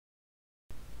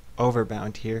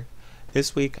Overbound here.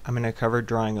 This week I'm going to cover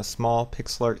drawing a small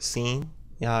pixel art scene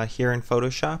here in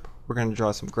Photoshop. We're going to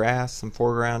draw some grass, some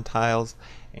foreground tiles,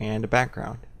 and a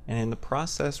background. And in the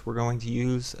process we're going to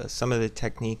use some of the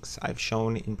techniques I've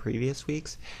shown in previous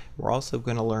weeks. We're also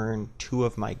going to learn two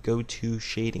of my go-to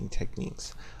shading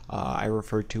techniques. I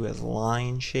refer to as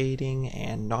line shading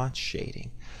and notch shading.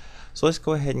 So let's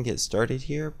go ahead and get started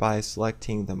here by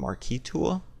selecting the Marquee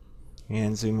Tool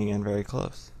and zooming in very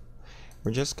close.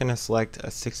 We're just going to select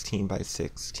a 16 by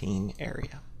 16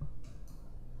 area.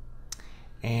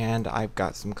 And I've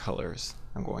got some colors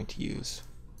I'm going to use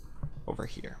over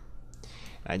here.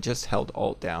 I just held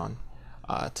Alt down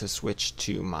to switch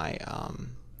to my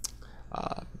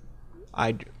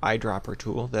eyedropper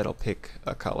tool that'll pick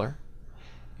a color.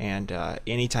 And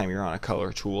anytime you're on a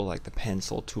color tool like the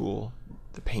pencil tool,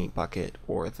 the paint bucket,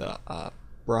 or the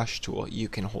brush tool, you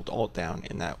can hold Alt down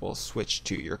and that will switch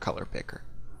to your color picker.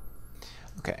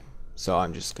 Okay, so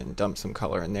I'm just going to dump some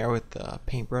color in there with the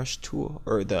paintbrush tool,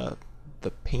 or the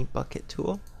paint bucket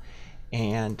tool,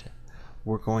 and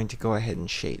we're going to go ahead and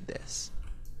shade this.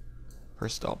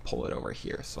 First I'll pull it over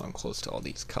here so I'm close to all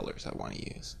these colors I want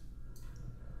to use.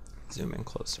 Zoom in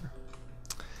closer.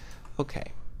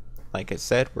 Okay, like I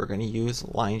said, we're going to use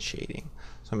line shading.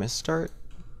 So I'm going to start,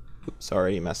 oops,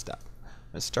 already messed up.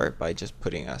 I'm going to start by just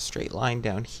putting a straight line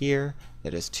down here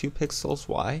that is 2 pixels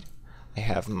wide. I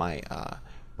have my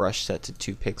brush set to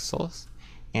 2 pixels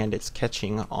and it's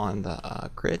catching on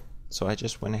the grid, so I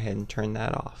just went ahead and turned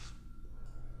that off.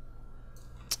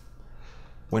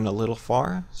 Went a little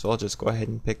far, so I'll just go ahead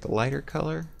and pick the lighter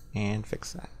color and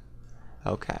fix that.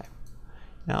 Okay,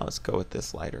 now let's go with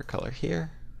this lighter color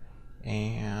here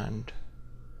and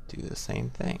do the same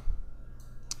thing.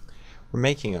 We're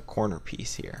making a corner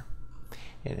piece here,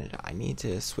 and I need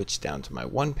to switch down to my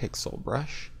 1 pixel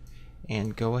brush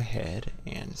and go ahead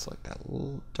and select that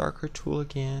little darker tool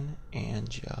again and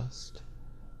just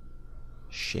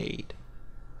shade.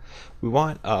 We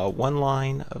want one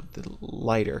line of the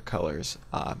lighter colors.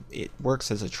 It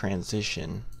works as a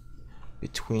transition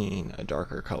between a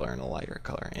darker color and a lighter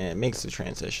color, and it makes the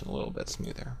transition a little bit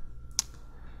smoother.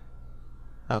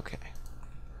 Okay,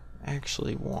 I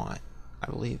actually want, I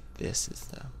believe this is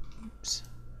the, oops,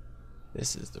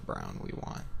 this is the brown we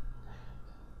want.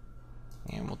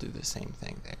 And we'll do the same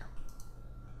thing there.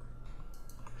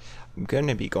 I'm going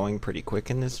to be going pretty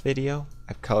quick in this video.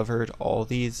 I've covered all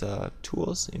these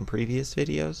tools in previous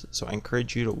videos, so I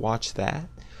encourage you to watch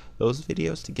those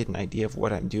videos to get an idea of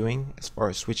what I'm doing as far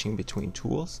as switching between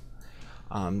tools.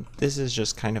 This is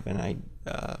just kind of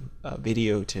a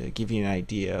video to give you an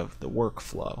idea of the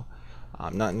workflow,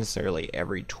 not necessarily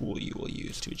every tool you will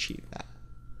use to achieve that.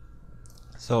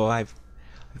 So I've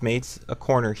made a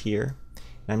corner here.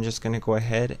 I'm just going to go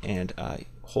ahead and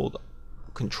hold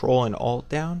Control and Alt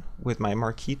down with my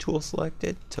Marquee tool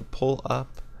selected to pull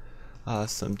up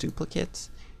some duplicates.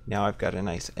 Now I've got a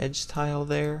nice edge tile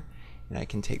there, and I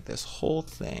can take this whole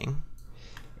thing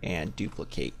and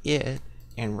duplicate it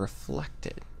and reflect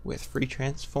it with free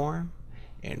transform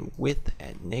and width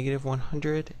at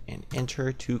 -100 and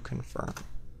enter to confirm.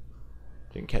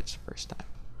 Didn't catch the first time.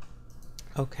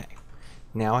 Okay,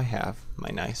 now I have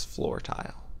my nice floor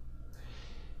tile.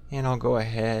 And I'll go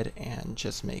ahead and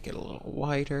just make it a little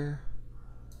wider.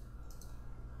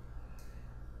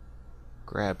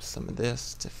 Grab some of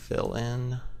this to fill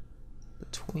in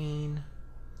between.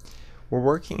 We're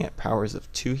working at powers of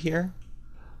 2 here.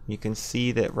 You can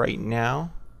see that right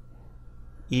now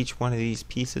each one of these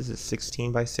pieces is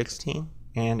 16 by 16,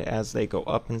 and as they go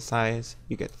up in size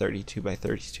you get 32 by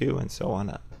 32 and so on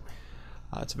up.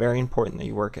 It's very important that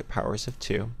you work at powers of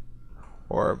 2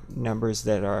 or numbers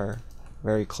that are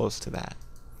very close to that.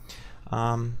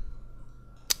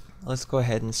 Let's go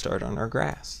ahead and start on our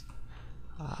grass.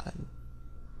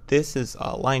 This is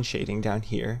line shading down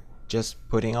here, just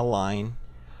putting a line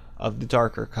of the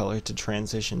darker color to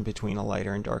transition between a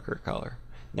lighter and darker color.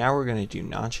 Now we're going to do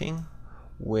notching,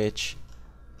 which,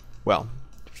 well,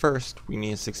 first we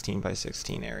need a 16 by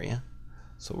 16 area.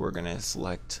 So we're going to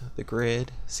select the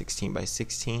grid, 16 by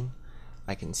 16.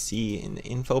 I can see in the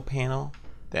info panel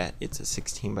that it's a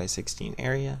 16 by 16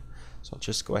 area, so I'll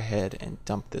just go ahead and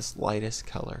dump this lightest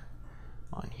color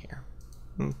on here.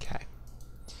 Okay,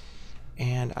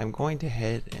 and I'm going to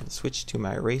head and switch to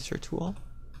my eraser tool,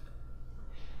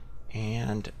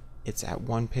 and it's at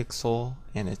 1 pixel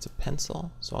and it's a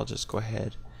pencil, so I'll just go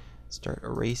ahead and start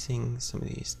erasing some of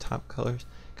these top colors,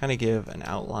 kind of give an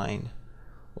outline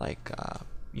like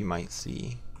you might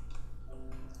see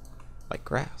like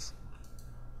grass.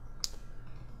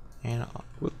 And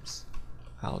whoops,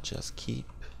 I'll just keep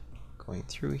going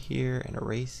through here and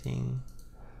erasing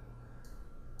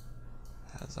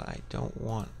as I don't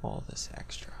want all this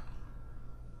extra.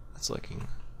 That's looking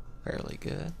fairly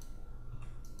good.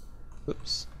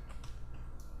 Oops.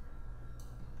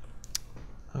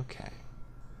 Okay.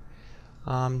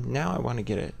 Now I want to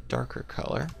get a darker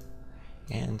color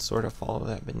and sort of follow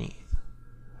that beneath.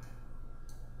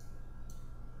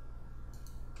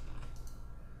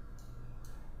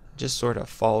 Just sort of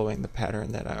following the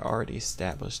pattern that I already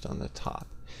established on the top.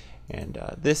 And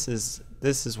this is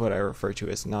what I refer to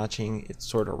as notching. It's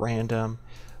sort of random.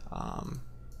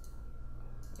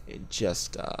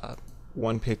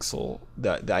 One pixel.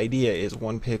 The idea is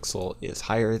one pixel is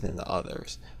higher than the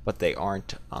others, but they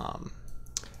aren't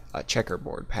a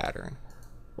checkerboard pattern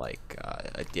like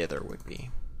a dither would be.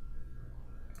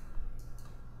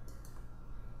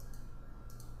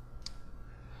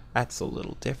 That's a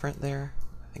little different there.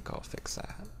 I think I'll fix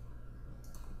that.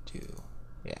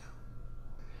 Yeah.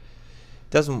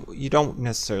 You don't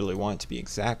necessarily want it to be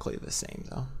exactly the same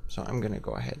though. So I'm gonna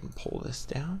go ahead and pull this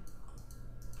down.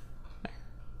 There.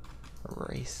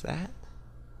 Erase that.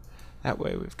 That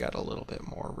way we've got a little bit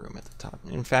more room at the top.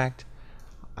 In fact,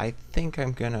 I think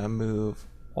I'm gonna move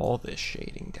all this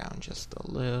shading down just a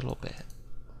little bit.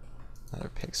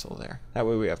 Another pixel there. That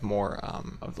way we have more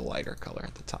of the lighter color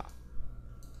at the top.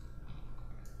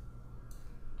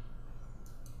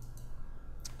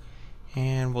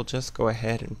 And we'll just go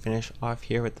ahead and finish off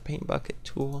here with the paint bucket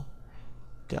tool.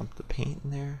 Dump the paint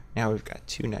in there. Now we've got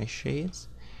two nice shades,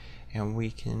 and we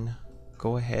can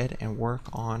go ahead and work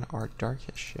on our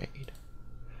darkest shade.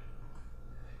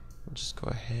 We'll just go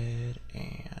ahead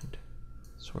and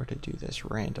sort of do this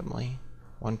randomly.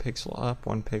 One pixel up,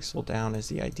 one pixel down is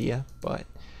the idea, but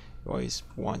you always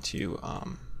want to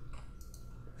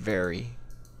vary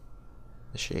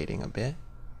the shading a bit.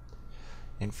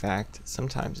 In fact,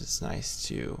 sometimes it's nice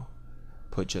to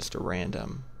put just a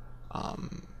random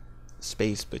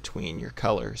space between your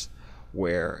colors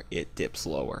where it dips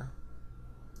lower.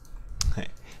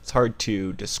 It's hard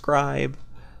to describe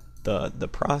the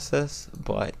process,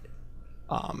 but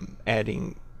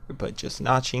just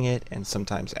notching it and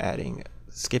sometimes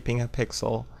skipping a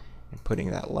pixel and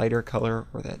putting that lighter color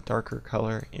or that darker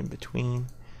color in between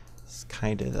is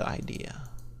kind of the idea.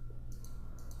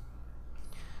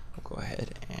 We'll go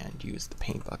ahead and use the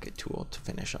paint bucket tool to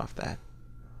finish off that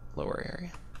lower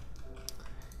area.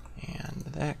 And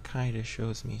that kind of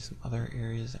shows me some other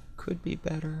areas that could be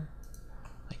better,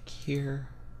 like here,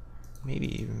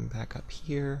 maybe even back up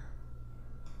here.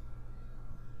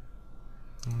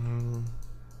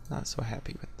 Not so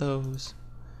happy with those.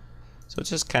 So it's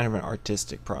just kind of an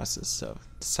artistic process of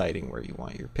deciding where you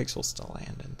want your pixels to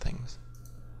land and things.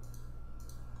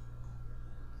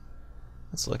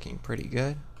 That's looking pretty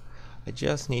good. I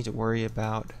just need to worry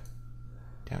about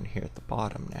down here at the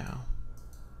bottom now.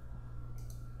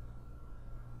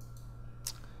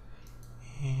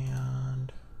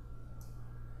 And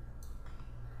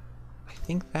I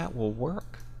think that will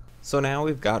work. So now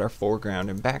we've got our foreground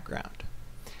and background.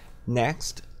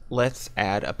 Next, let's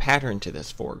add a pattern to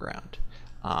this foreground.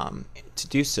 To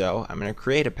do so, I'm going to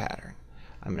create a pattern.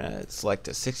 I'm going to select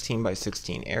a 16 by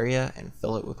 16 area and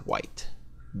fill it with white.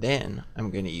 Then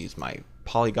I'm going to use my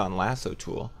polygon lasso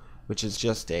tool, which is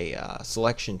just a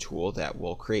selection tool that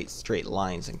will create straight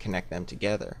lines and connect them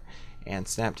together and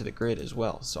snap to the grid as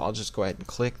well. So I'll just go ahead and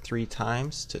click 3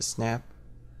 times to snap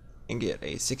and get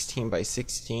a 16 by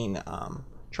 16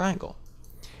 triangle.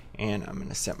 And I'm going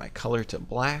to set my color to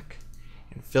black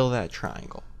and fill that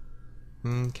triangle.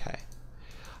 Okay.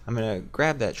 I'm going to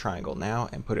grab that triangle now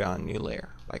and put it on a new layer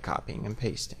by copying and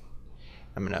pasting.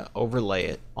 I'm going to overlay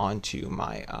it onto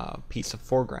my piece of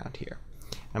foreground here.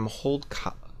 I'm going to hold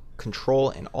Control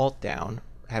and Alt down,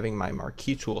 having my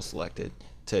Marquee Tool selected,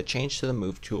 to change to the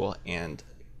Move tool and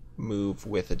move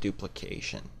with a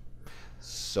duplication.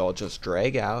 So I'll just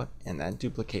drag out, and that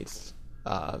duplicates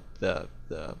the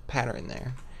pattern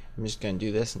there. I'm just going to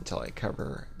do this until I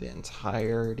cover the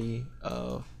entirety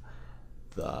of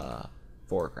the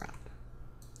foreground.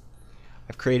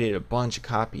 I've created a bunch of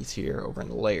copies here over in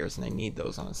the layers, and I need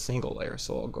those on a single layer,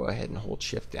 so I'll go ahead and hold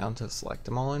Shift down to select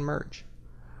them all and merge.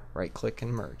 Right click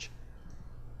and merge.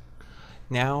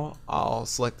 Now I'll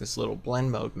select this little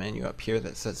blend mode menu up here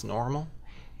that says normal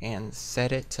and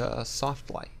set it to soft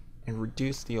light and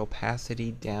reduce the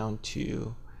opacity down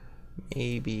to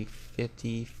maybe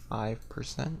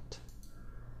 55%.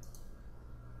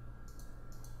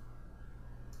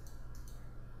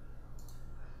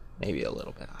 Maybe a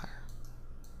little bit higher.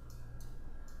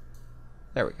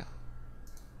 There we go.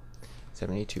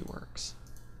 72 works.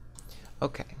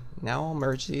 Okay, now I'll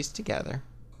merge these together,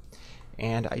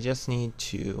 and I just need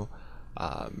to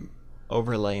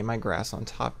overlay my grass on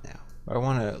top now But I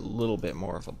want a little bit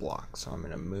more of a block, so I'm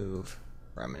going to move,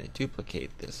 or I'm going to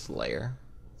duplicate this layer,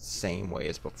 same way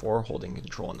as before, holding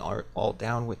Control and Alt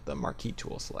down with the Marquee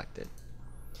Tool selected.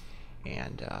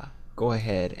 And go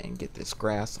ahead and get this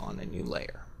grass on a new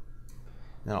layer.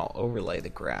 Then I'll overlay the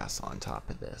grass on top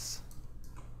of this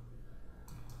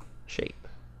shape.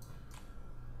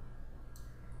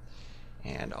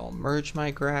 And I'll merge my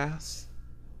grass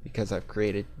because I've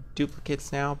created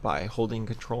duplicates now by holding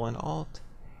Control and Alt,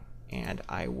 and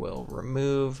I will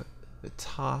remove the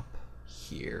top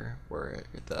here where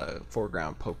the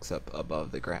foreground pokes up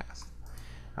above the grass.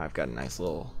 I've got a nice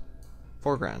little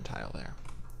foreground tile there.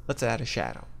 Let's add a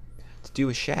shadow. To do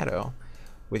a shadow,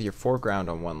 with your foreground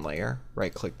on one layer,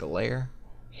 right click the layer,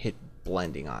 hit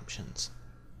blending options.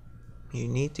 You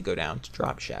need to go down to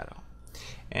drop shadow,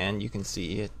 and you can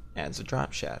see it adds a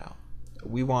drop shadow.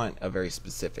 We want a very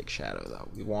specific shadow though.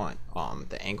 We want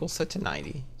the angle set to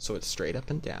 90 so it's straight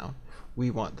up and down. We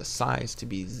want the size to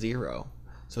be 0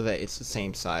 so that it's the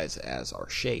same size as our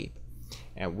shape,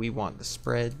 and we want the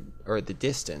spread or the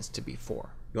distance to be 4.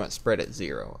 You want spread at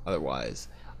 0, otherwise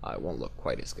it won't look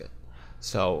quite as good.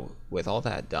 So with all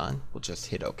that done, we'll just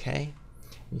hit OK.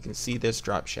 You can see this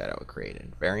drop shadow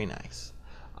created. Very nice.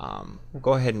 We'll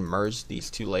go ahead and merge these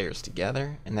two layers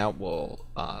together, and that will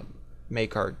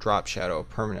make our drop shadow a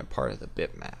permanent part of the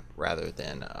bitmap rather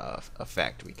than an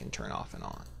effect we can turn off and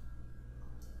on.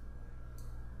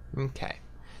 Okay,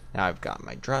 now I've got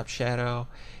my drop shadow,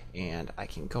 and I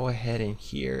can go ahead in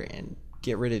here and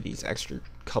get rid of these extra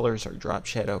colors our drop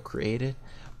shadow created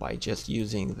by just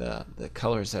using the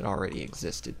colors that already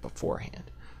existed beforehand.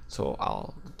 So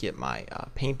I'll get my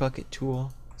paint bucket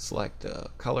tool, select the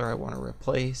color I want to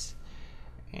replace,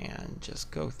 and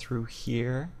just go through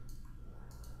here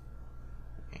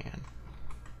and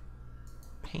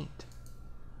paint.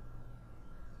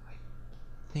 I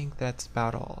think that's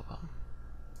about all of them.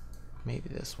 Maybe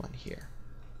this one here.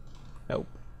 Nope.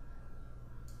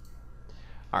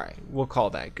 Alright, we'll call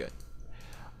that good.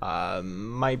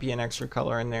 Might be an extra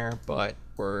color in there, but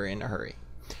we're in a hurry.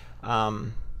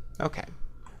 Okay,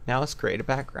 now let's create a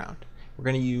background. We're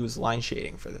going to use line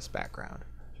shading for this background.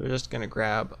 So we're just going to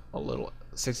grab a little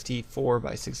 64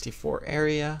 by 64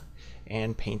 area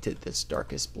and paint it this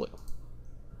darkest blue.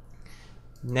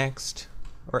 Next,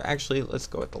 or actually let's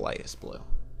go with the lightest blue.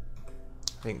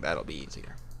 I think that'll be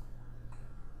easier.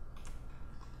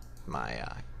 My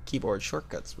keyboard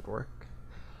shortcuts would work.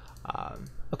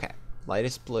 Okay,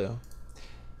 lightest blue.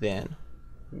 Then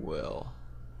we'll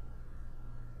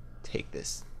take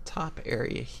this top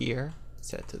area here,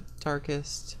 set to the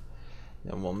darkest.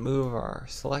 Then we'll move our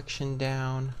selection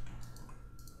down,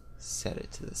 set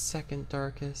it to the second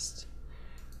darkest,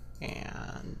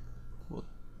 and we'll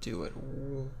do it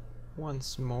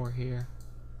once more here.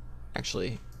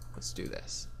 Actually, let's do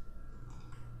this.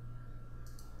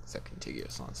 Set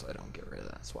contiguous on so I don't get rid of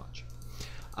that swatch.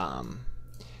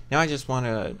 Now I just want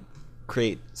to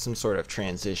create some sort of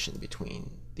transition between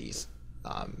these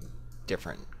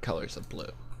different colors of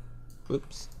blue.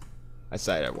 Oops. I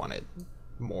decided I wanted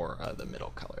more of the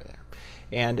middle color there.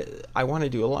 And I want to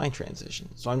do a line transition.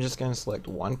 So I'm just going to select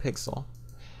one pixel,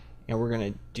 and we're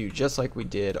going to do just like we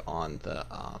did on the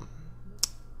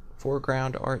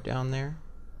foreground art down there.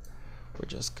 We're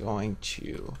just going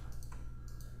to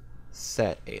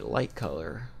set a light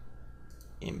color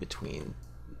in between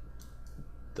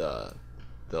the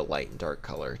light and dark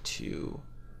color to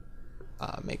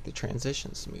make the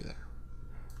transition smoother.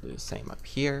 Do the same up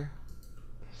here.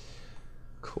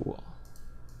 Cool.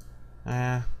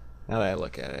 Now that I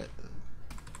look at it,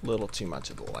 a little too much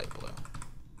of the light blue.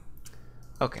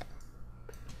 Okay.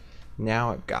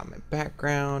 Now I've got my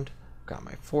background, got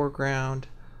my foreground.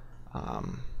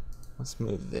 Let's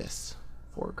move this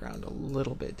foreground a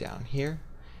little bit down here.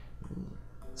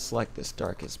 Select this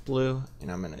darkest blue,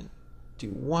 and I'm going to do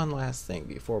one last thing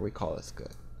before we call this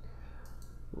good.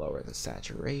 Lower the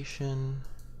saturation,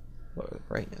 lower the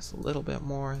brightness a little bit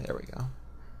more. There we go.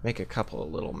 Make a couple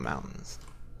of little mountains.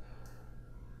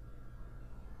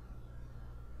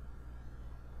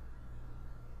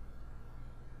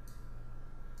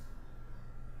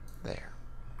 There.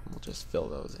 We'll just fill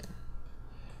those in.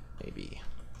 Maybe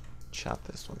chop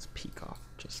this one's peak off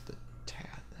just a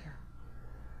tad there.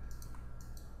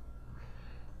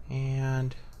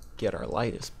 And get our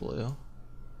lightest blue.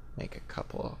 Make a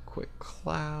couple of quick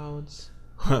clouds.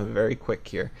 Very quick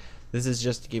here. This is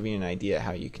just to give you an idea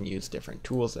how you can use different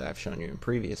tools that I've shown you in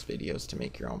previous videos to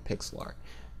make your own pixel art.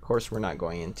 Of course, we're not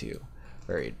going into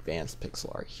very advanced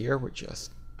pixel art here. We're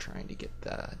just trying to get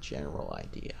the general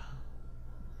idea.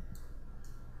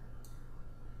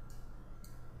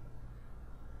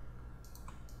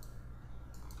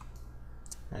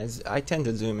 As I tend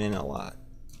to zoom in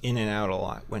and out a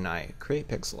lot when I create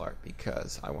pixel art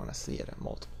because I want to see it at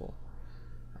multiple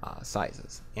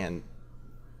sizes, and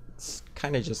it's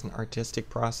kind of just an artistic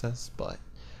process, but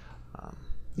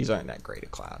these aren't that great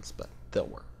at clouds, but they'll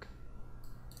work.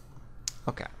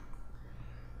 Okay,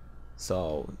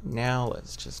 so now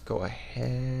let's just go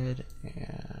ahead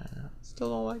and still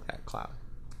don't like that cloud.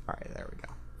 Alright, there we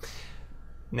go.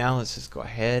 Now let's just go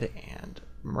ahead and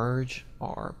merge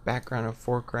our background and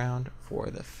foreground for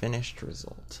the finished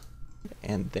result.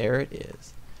 And there it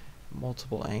is.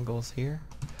 Multiple angles here.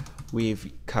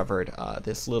 We've covered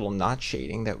this little notch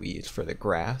shading that we use for the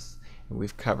grass, and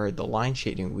we've covered the line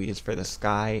shading we use for the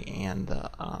sky and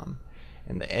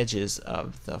the edges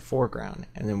of the foreground,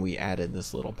 and then we added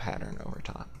this little pattern over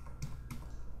top.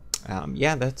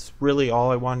 Yeah, that's really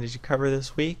all I wanted to cover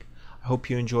this week. I hope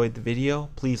you enjoyed the video.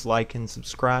 Please like and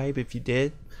subscribe if you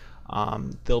did.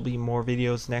 There'll be more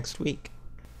videos next week.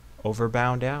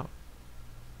 Overbound out.